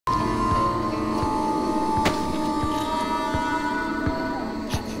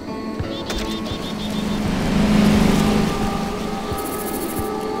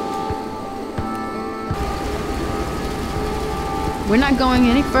We're not going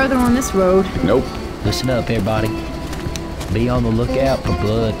any further on this road. Nope. Listen up, everybody. Be on the lookout for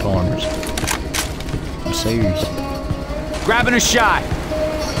blood farmers. I'm serious. Grabbing a shot.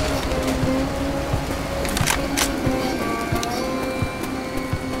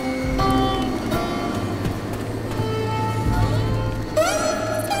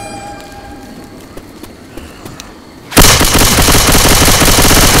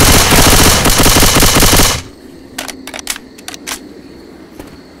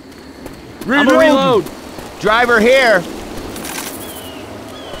 I'm a reload. Driver here.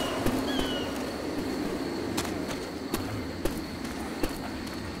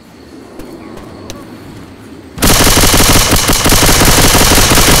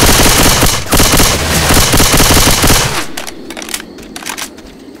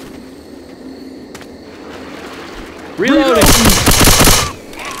 Reloading.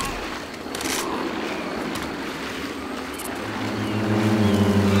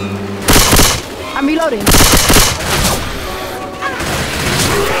 I'm reloading.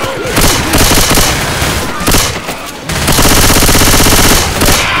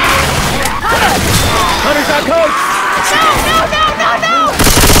 Hunter's on coach.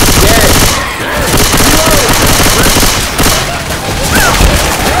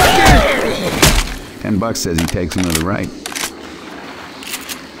 No! $10 says he takes him to the right.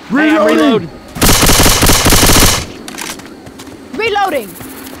 Hey, I'm reloading. Reloading!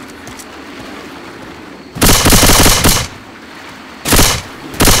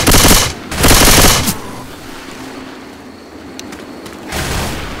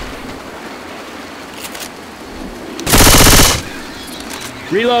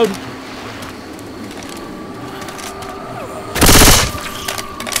 Reload.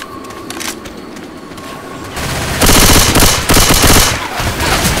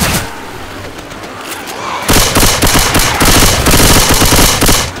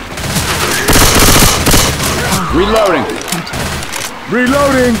 Reloading.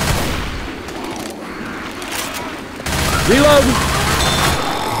 Reloading. Reload.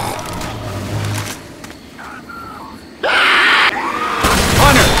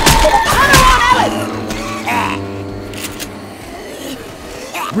 Hunter.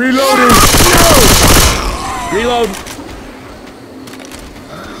 Reloading. No. Reload.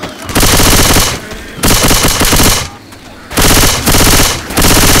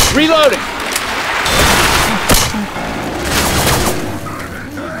 Reloading.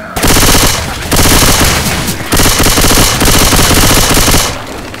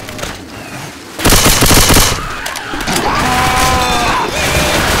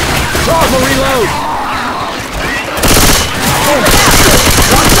 Reload!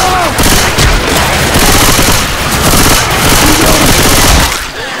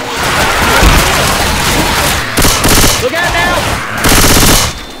 Look out now!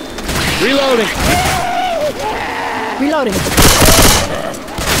 Reloading! Reloading!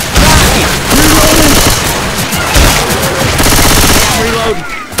 Reloading!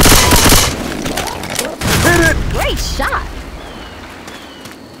 Hit it! Great shot!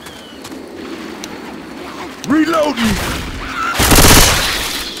 Reloading!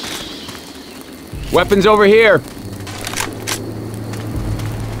 Weapons over here!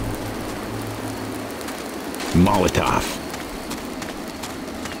 Molotov.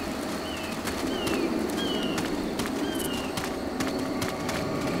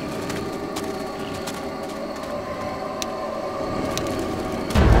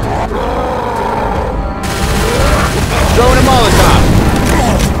 Throwing a Molotov!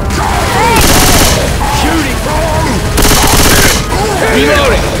 Shooting!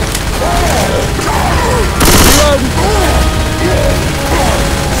 Reloading! Reloading!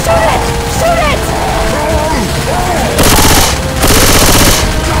 Shoot it! Shoot it!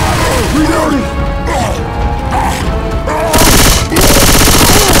 Reloading!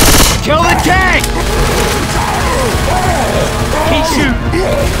 Kill the tank! Keep shooting!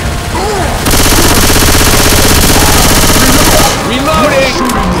 Reloading!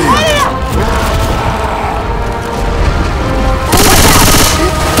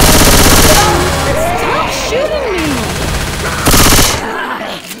 Stop shooting me!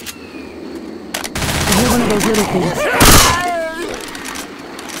 You're one of those little things.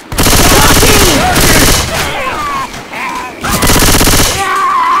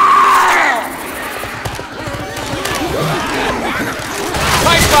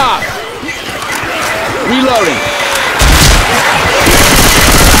 Pipe bomb! Reloading!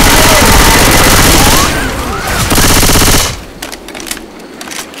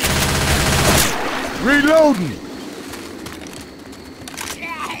 Reloading!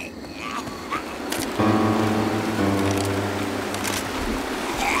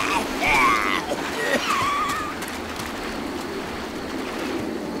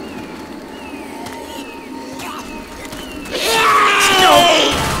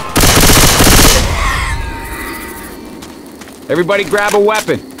 Everybody grab a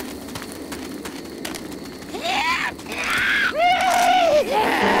weapon.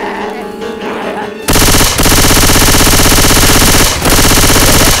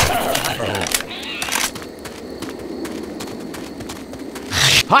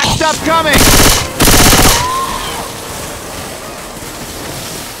 Hot stuff coming!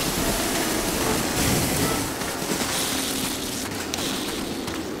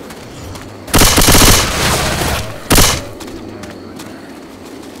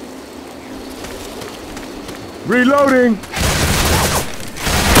 Reloading!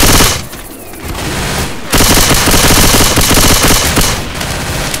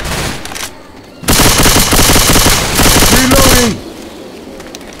 Reloading!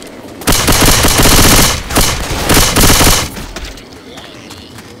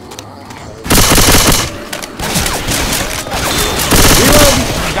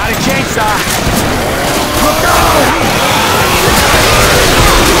 Got a chainsaw! Look out!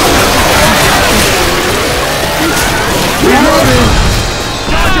 Reloading!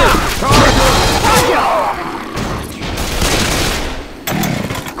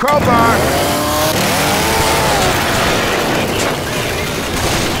 Crowbar!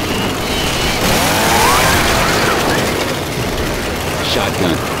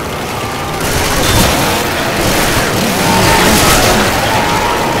 Shotgun.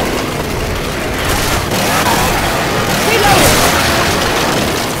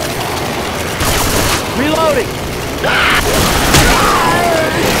 Reloading!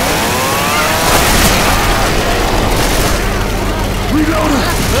 Reloading!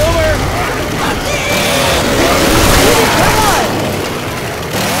 Over!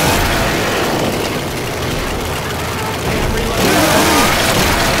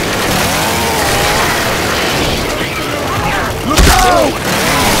 Look out!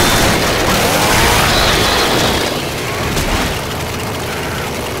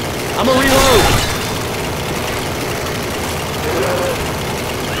 I'm gonna reload!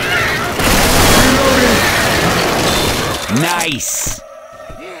 Nice!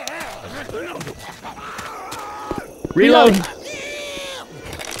 Reloading!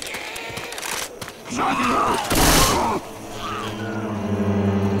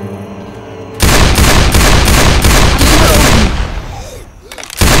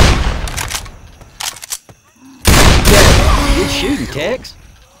 Good shooting, Tex.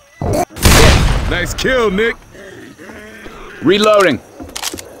 Nice kill, Nick. Reloading.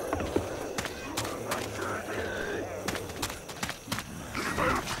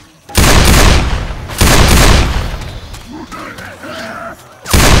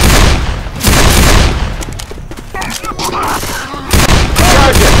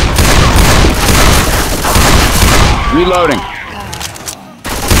 Reloading.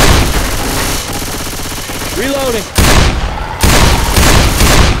 Reloading!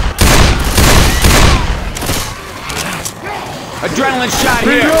 Adrenaline shot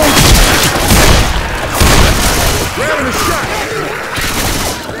here. Grabbing a shot.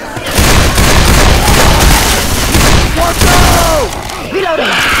 Watch out!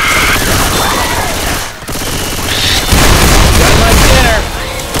 Reloading! Done like dinner.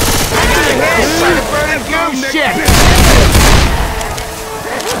 I got a head burning goose shit.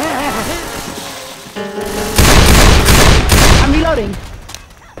 I'm reloading.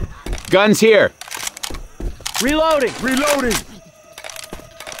 Guns here. Reloading! Reloading!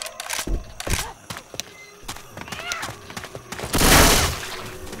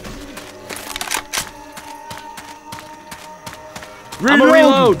 I'm gonna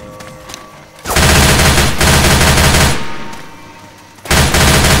reload!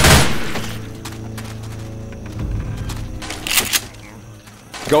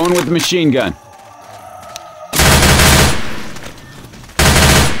 Going with the machine gun.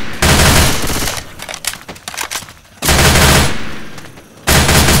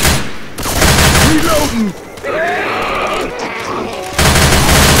 Reloading!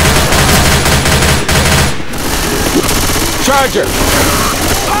 Charger!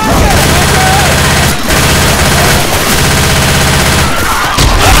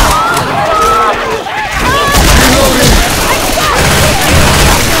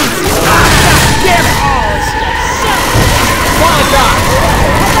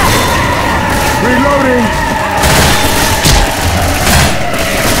 Reloading!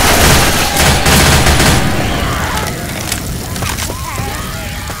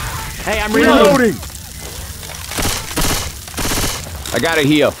 Hey, I'm reloading! Reloading! I got a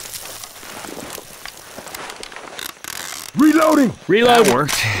heal. Reloading! Reloading! That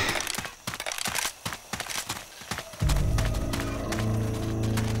worked.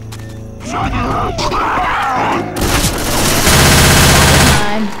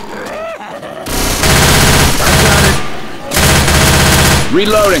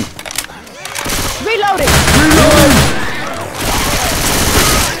 Reloading. Reloading! Reloading!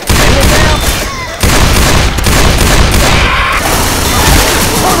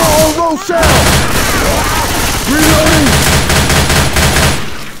 Tunnel on Rochelle! Reloading!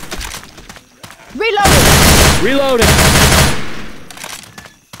 Reloading! Reloading.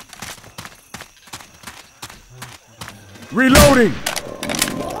 Reloading!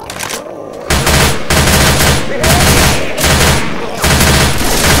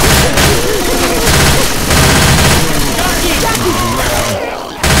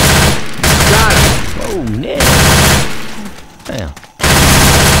 Oh, Nick. Damn.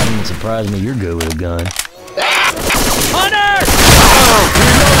 That doesn't surprise me you're good with a gun. Hunter!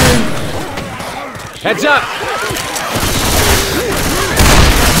 Heads up!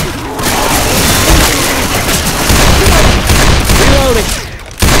 Reloading.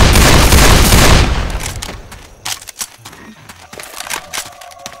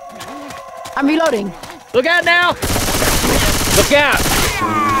 I'm reloading. Look out now! Look out!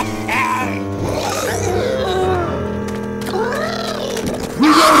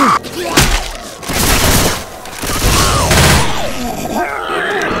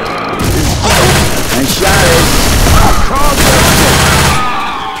 Nice shot, Ace.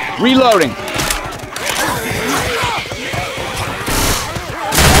 Reloading.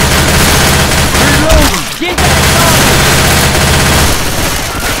 Get that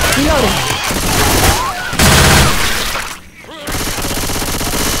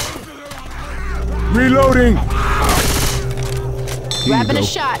Reloading! Grabbing a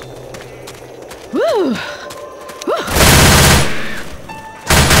shot. Woo!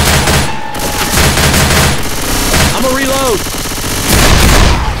 I'm a reload.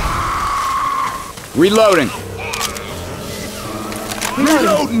 Reloading.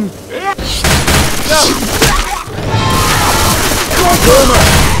 Reloading!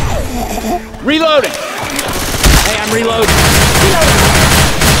 Reloading. Hey, I'm reloading.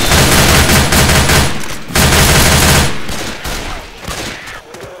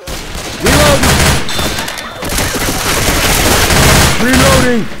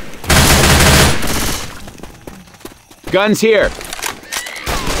 Reloading! Guns here.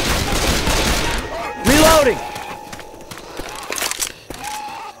 Reloading.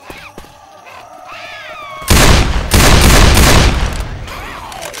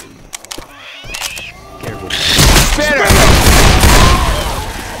 Spinner.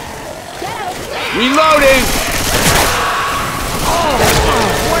 Reloading.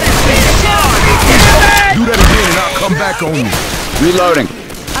 What is this? Do that again and I'll come back on you. Reloading.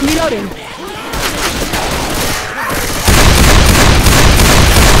 I'm reloading.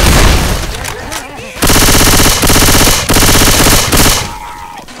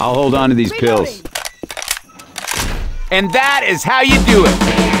 I'll hold on to these pills. And that is how you do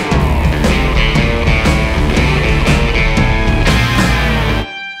it.